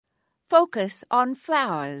Focus on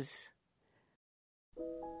Flowers.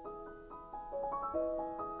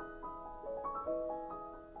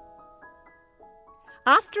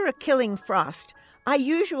 After a killing frost, I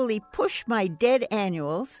usually push my dead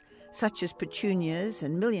annuals, such as petunias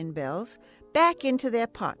and millionbells, back into their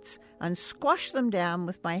pots and squash them down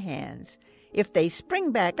with my hands. If they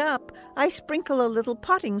spring back up, I sprinkle a little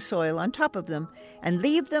potting soil on top of them and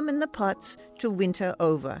leave them in the pots to winter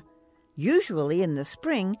over. Usually in the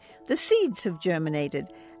spring, the seeds have germinated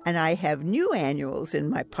and I have new annuals in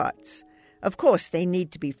my pots. Of course, they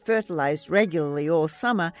need to be fertilized regularly all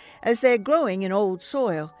summer as they're growing in old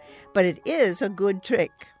soil, but it is a good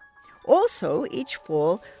trick. Also, each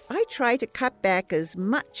fall, I try to cut back as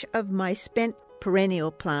much of my spent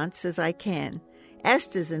perennial plants as I can.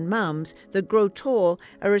 Asters and mums that grow tall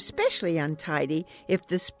are especially untidy if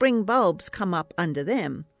the spring bulbs come up under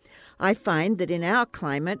them. I find that in our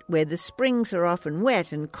climate, where the springs are often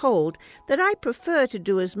wet and cold, that I prefer to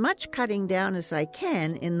do as much cutting down as I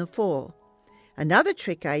can in the fall. Another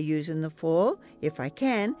trick I use in the fall, if I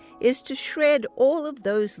can, is to shred all of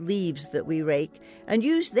those leaves that we rake and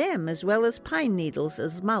use them as well as pine needles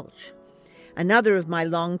as mulch. Another of my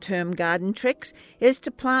long-term garden tricks is to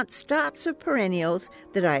plant starts of perennials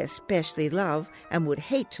that I especially love and would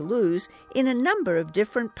hate to lose in a number of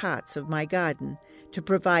different parts of my garden to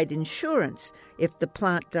provide insurance if the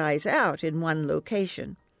plant dies out in one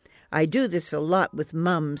location. I do this a lot with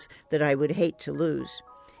mums that I would hate to lose.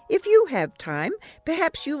 If you have time,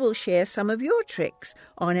 perhaps you will share some of your tricks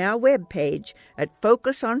on our webpage at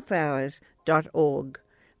focusonflowers.org.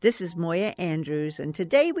 This is Moya Andrews, and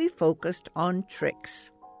today we focused on tricks.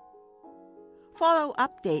 Follow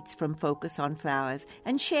updates from Focus on Flowers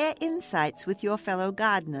and share insights with your fellow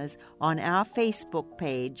gardeners on our Facebook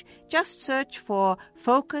page. Just search for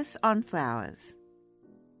Focus on Flowers.